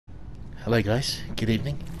Hello guys, good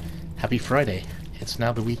evening. Happy Friday. It's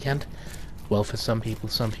now the weekend. Well, for some people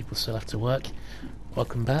still have to work.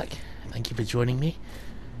 Welcome back. Thank you for joining me.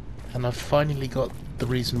 And I've finally got the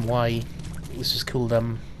reason why this is called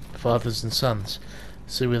Fathers and Sons.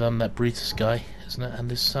 So with that Brutus guy, isn't it,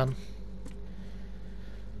 and his son.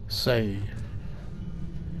 So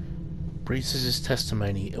Brutus's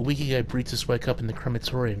testimony. A week ago, Brutus woke up in the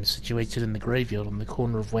crematorium situated in the graveyard on the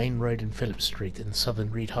corner of Wayne Road and Phillips Street in southern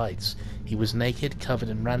Reed Heights. He was naked, covered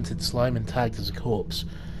in ranted slime and tagged as a corpse.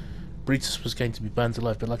 Brutus was going to be burned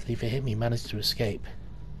alive, but luckily for him, he managed to escape.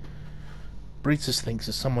 Brutus thinks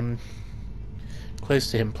that someone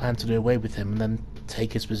close to him planned to do away with him and then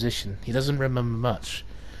take his position. He doesn't remember much,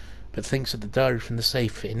 but thinks that the diary from the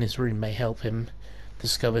safe in his room may help him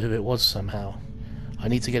discover who it was somehow. I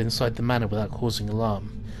need to get inside the manor without causing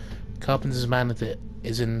alarm. Carpenter's Manor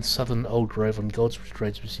is in southern Old Grove on Goldsbridge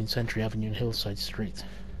Road between Century Avenue and Hillside Street.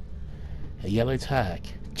 A yellow tag.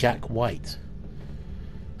 Jack White.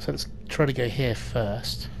 So let's try to go here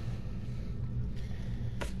first.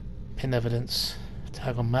 Pin evidence.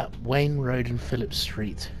 Tag on map. Wayne Road and Phillips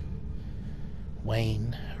Street.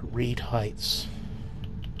 Wayne. Reed Heights.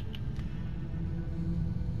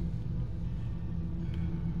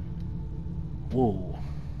 Whoa.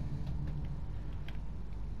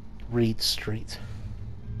 Reed Street.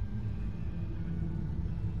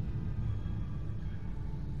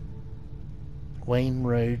 Wayne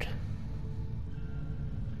Road.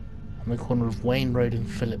 On the corner of Wayne Road and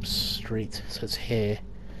Phillips Street. So it's here.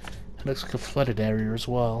 It looks like a flooded area as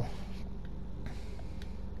well.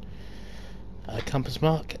 Compass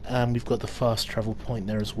mark. And we've got the fast travel point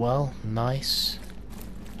there as well. Nice.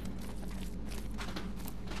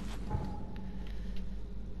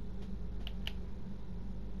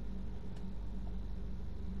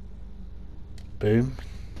 Boom.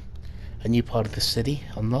 A new part of the city.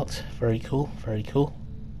 I'm not. Very cool. Very cool.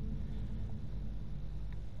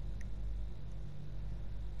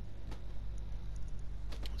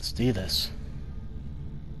 Let's do this.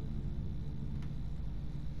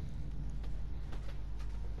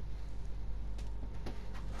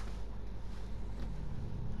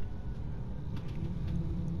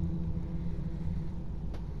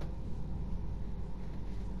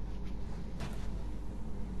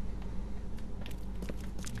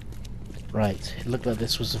 Right, it looked like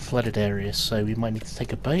this was a flooded area, so we might need to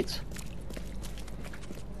take a boat.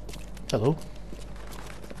 Hello.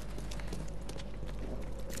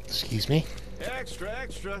 Excuse me. Extra,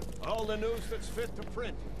 extra. All the news that's fit to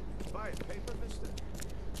print. Buy a paper,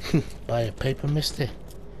 mister. Buy a paper, mister.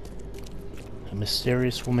 A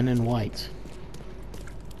mysterious woman in white.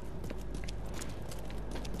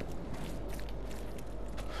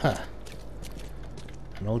 Huh.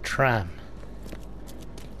 An old tram.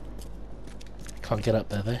 Can't get up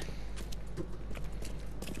there though.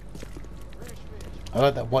 I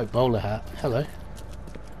like that white bowler hat. Hello.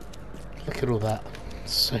 Look at all that.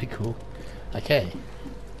 So cool. Okay.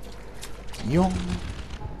 Yum.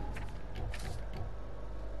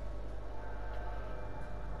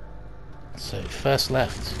 So first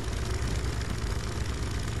left.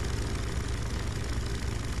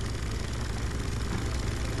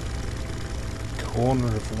 Corner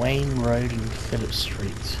of Wayne Road and Phillips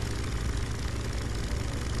Street.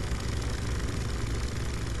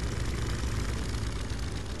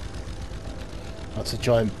 That's a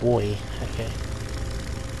giant boy. Okay.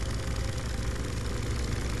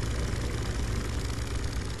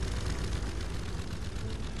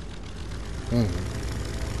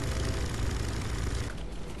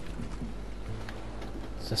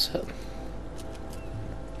 Is this it?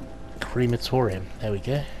 Crematorium. There we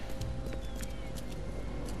go.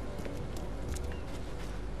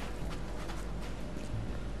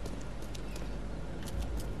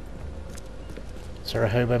 Is there a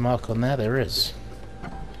hobo mark on there? There is.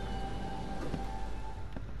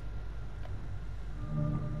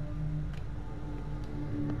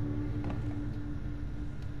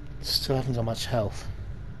 Still haven't got much health.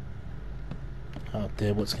 Oh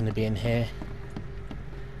dear, what's going to be in here?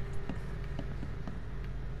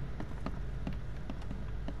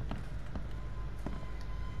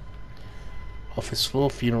 Office floor,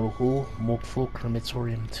 funeral hall, morgue floor,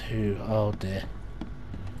 crematorium 2. Oh dear.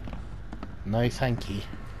 No thank you.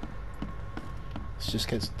 This just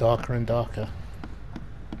gets darker and darker.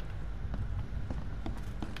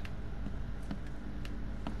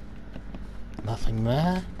 Nothing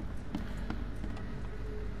there.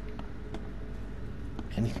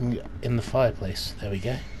 Anything in the fireplace? There we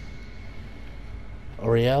go.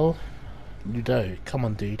 Oriel, Ludo. Come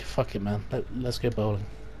on, dude. Fuck it, man. Let's go bowling.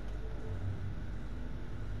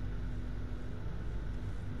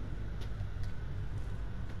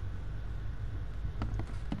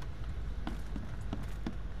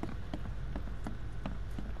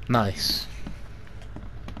 Nice.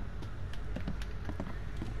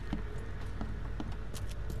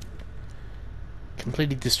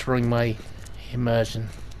 Completely destroying my immersion.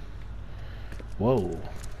 Whoa.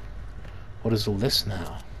 What is all this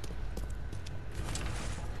now?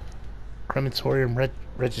 Crematorium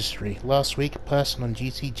registry. Last week, person on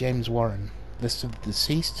duty, James Warren. List of the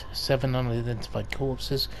deceased, 7 unidentified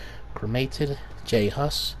corpses. Cremated, J.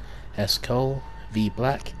 Huss, S. Cole, V.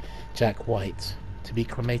 Black, Jack White. To be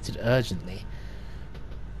cremated urgently.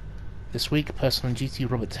 This week, person on duty,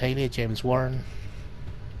 Robert Taylor, James Warren,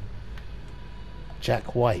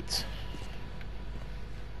 Jack White.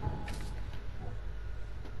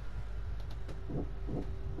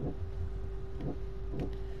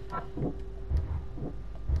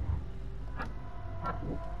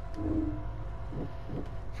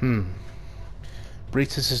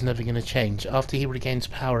 Brutus is never going to change. After he regains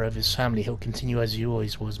power over his family, he'll continue as he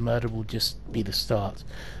always was. Murder will just be the start.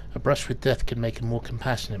 A brush with death could make him more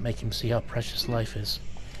compassionate, make him see how precious life is.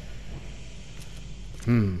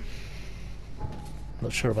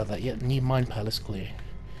 Not sure about that yet. New Mind Palace clear.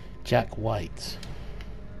 Jack White.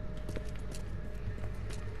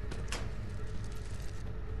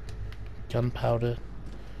 Gunpowder.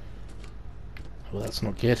 Well, that's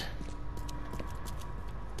not good.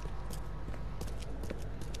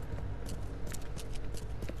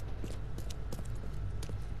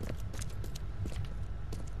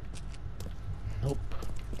 Nope.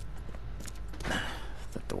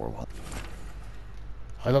 The door won't.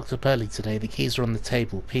 I locked up early today. The keys are on the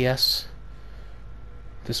table. P.S.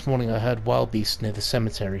 This morning I heard wild beasts near the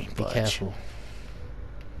cemetery. Be careful.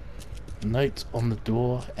 Note on the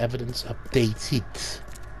door. Evidence updated.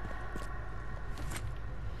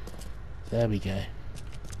 There we go.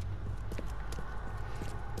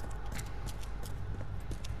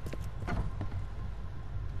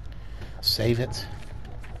 Save it.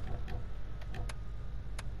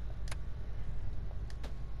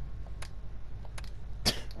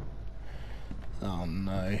 Oh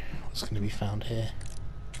no, what's going to be found here?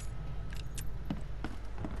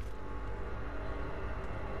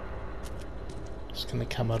 It's going to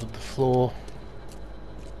come out of the floor.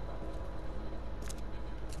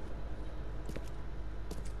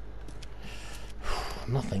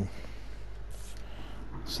 Nothing.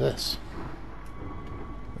 What's this?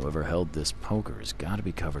 Whoever held this poker has got to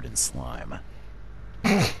be covered in slime.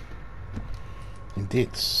 Indeed.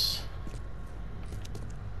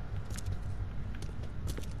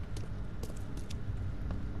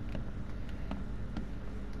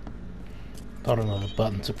 Not another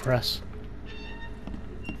button to press.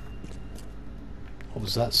 What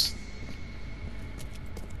was that?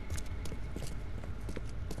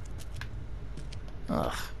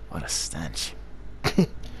 Ugh, what a stench.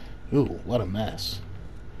 Ooh, what a mess.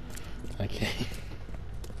 Okay.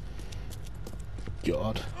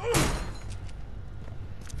 God.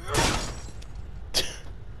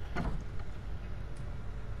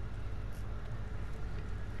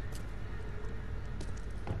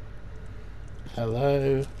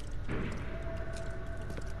 Hello.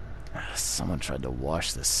 Someone tried to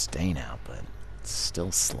wash the stain out, but it's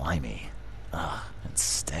still slimy. Ugh, it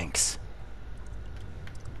stinks.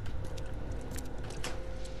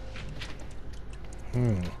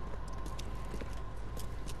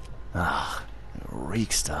 Ugh, it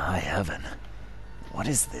reeks to high heaven. What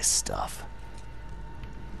is this stuff?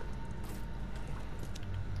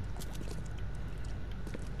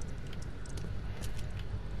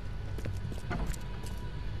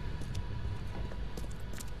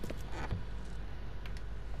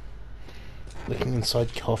 Looking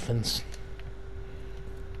inside coffins.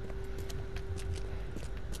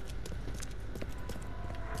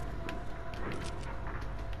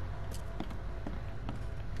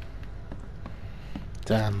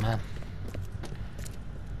 Damn, man.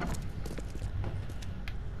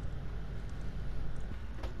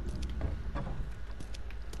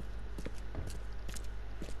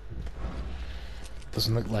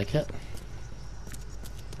 Doesn't look like it.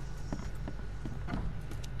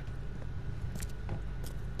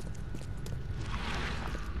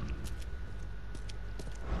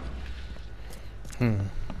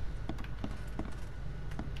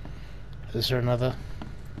 Is there another?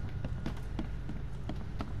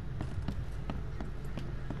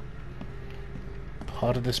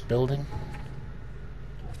 Part of this building?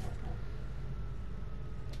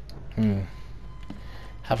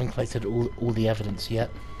 Haven't collected all the evidence yet.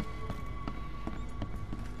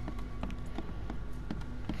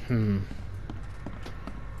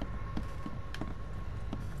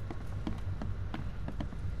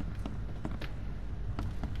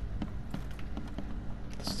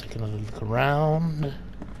 Let's take another look around.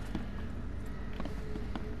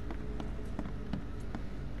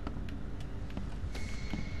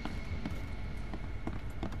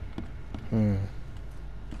 Hmm.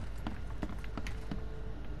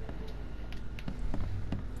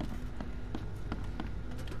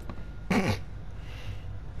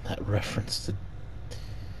 That reference to...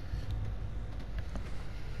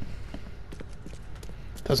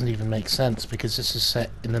 doesn't even make sense because this is set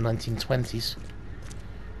in the 1920s.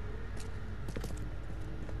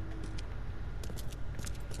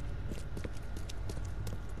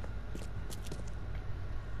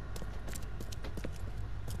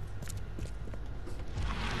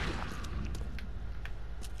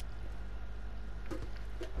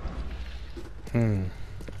 Hmm.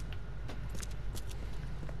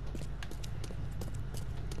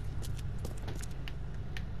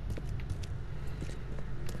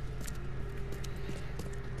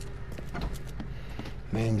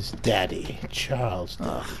 Name's Daddy. Charles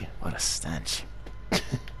Daddy. Ugh, what a stench.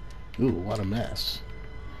 Ooh, what a mess.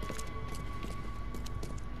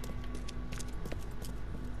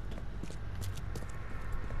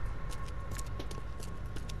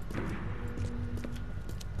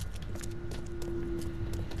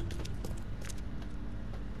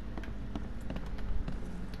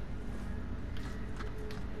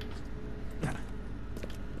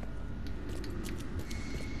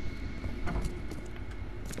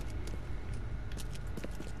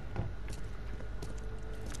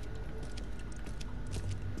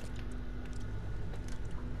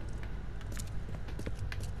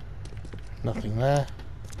 Nothing there.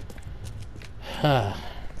 Huh.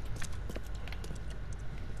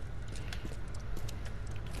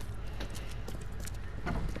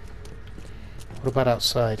 What about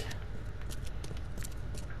outside?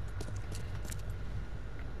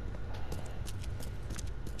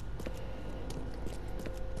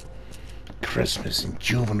 Christmas in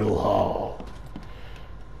Juvenile Hall.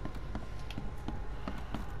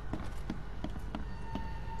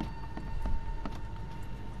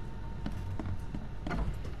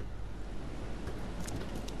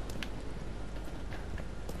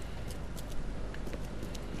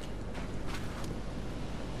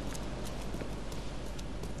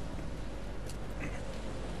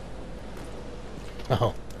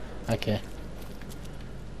 Oh, okay.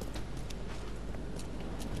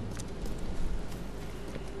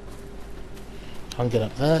 Can't get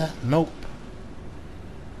up there. Nope.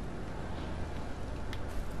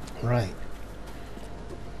 Right.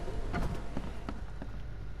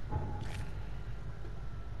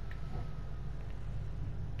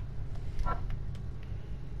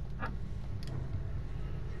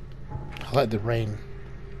 I like the rain.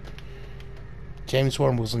 James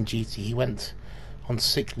Warren was on duty. He went on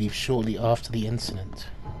sick leave shortly after the incident.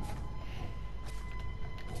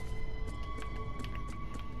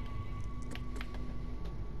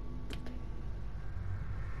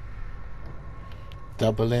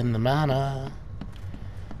 Double in the manor.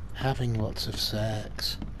 Having lots of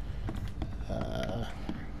sex.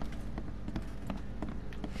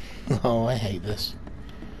 Oh, I hate this.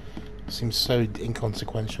 Seems so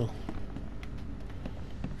inconsequential.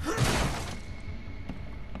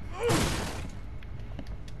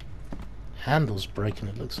 Handle's broken,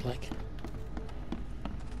 it looks like.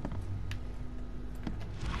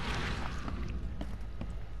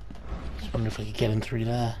 Just wonder if I could get in through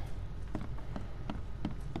there.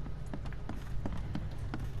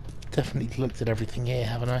 Definitely looked at everything here,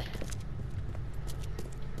 haven't I?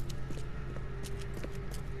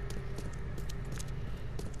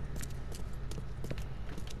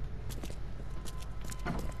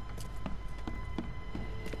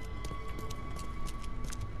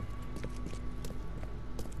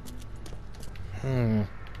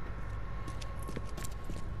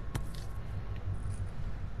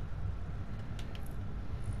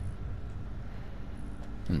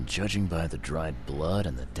 And judging by the dried blood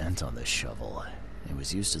and the dent on the shovel, it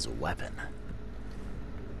was used as a weapon.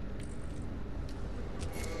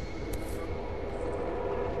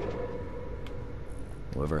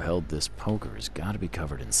 Whoever held this poker has got to be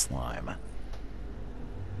covered in slime.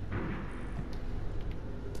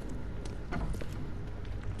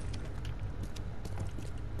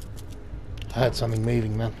 I heard something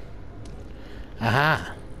moving then.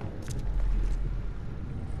 Aha!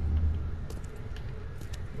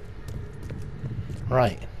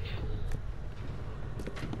 Right.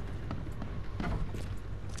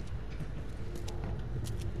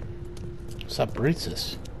 What's up,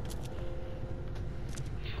 Brutus?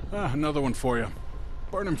 Another one for you.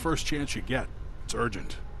 Burn him first chance you get. It's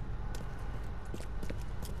urgent.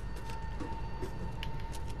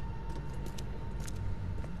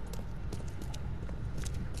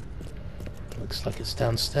 Looks like it's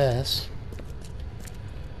downstairs.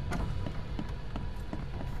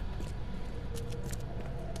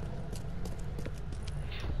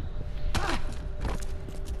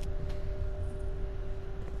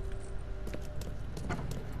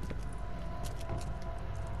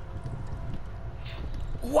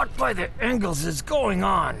 What by the Engels is going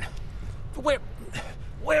on?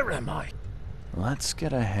 Where am I? Let's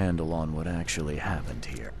get a handle on what actually happened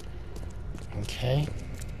here. Okay.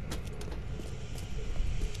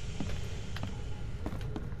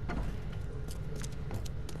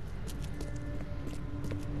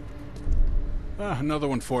 Another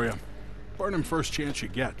one for you. Burn him first chance you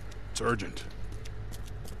get. It's urgent.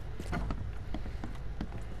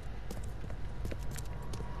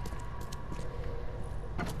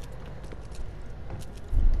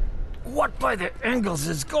 What by the Engels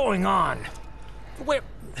is going on?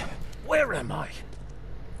 Where am I?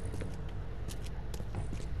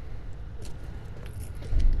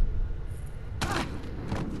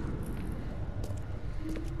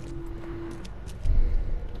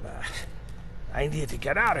 I need to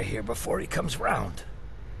get out of here before he comes round.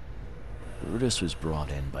 Brutus was brought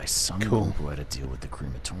in by some group who had to deal with the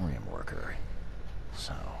crematorium worker.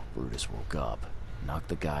 So, Brutus woke up, knocked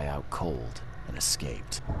the guy out cold, and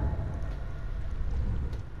escaped.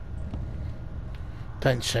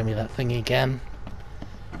 Don't show me that thing again.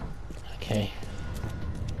 Okay.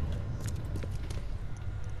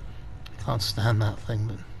 Can't stand that thing,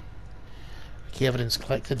 but... Key evidence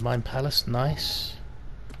collected, Mine Palace, nice.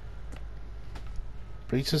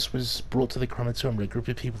 Brutus was brought to the crematorium by a group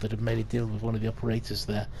of people that had made a deal with one of the operators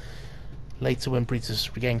there. Later, when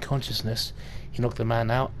Brutus regained consciousness, he knocked the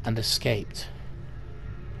man out and escaped.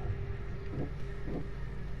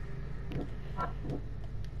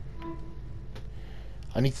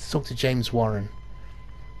 I need to talk to James Warren,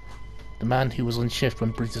 the man who was on shift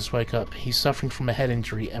when Brutus woke up. He's suffering from a head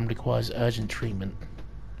injury and requires urgent treatment.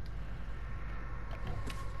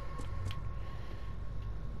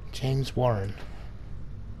 James Warren.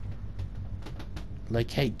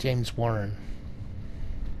 Locate James Warren.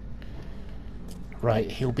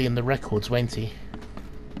 Right, he'll be in the records, won't he?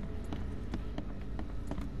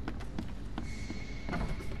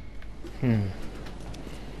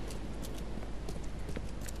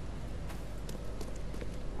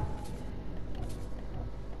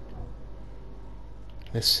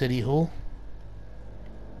 The City Hall.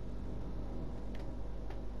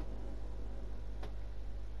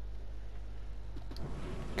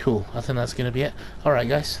 Cool, I think that's going to be it. Alright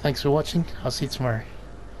guys, thanks for watching. I'll see you tomorrow.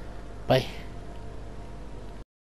 Bye.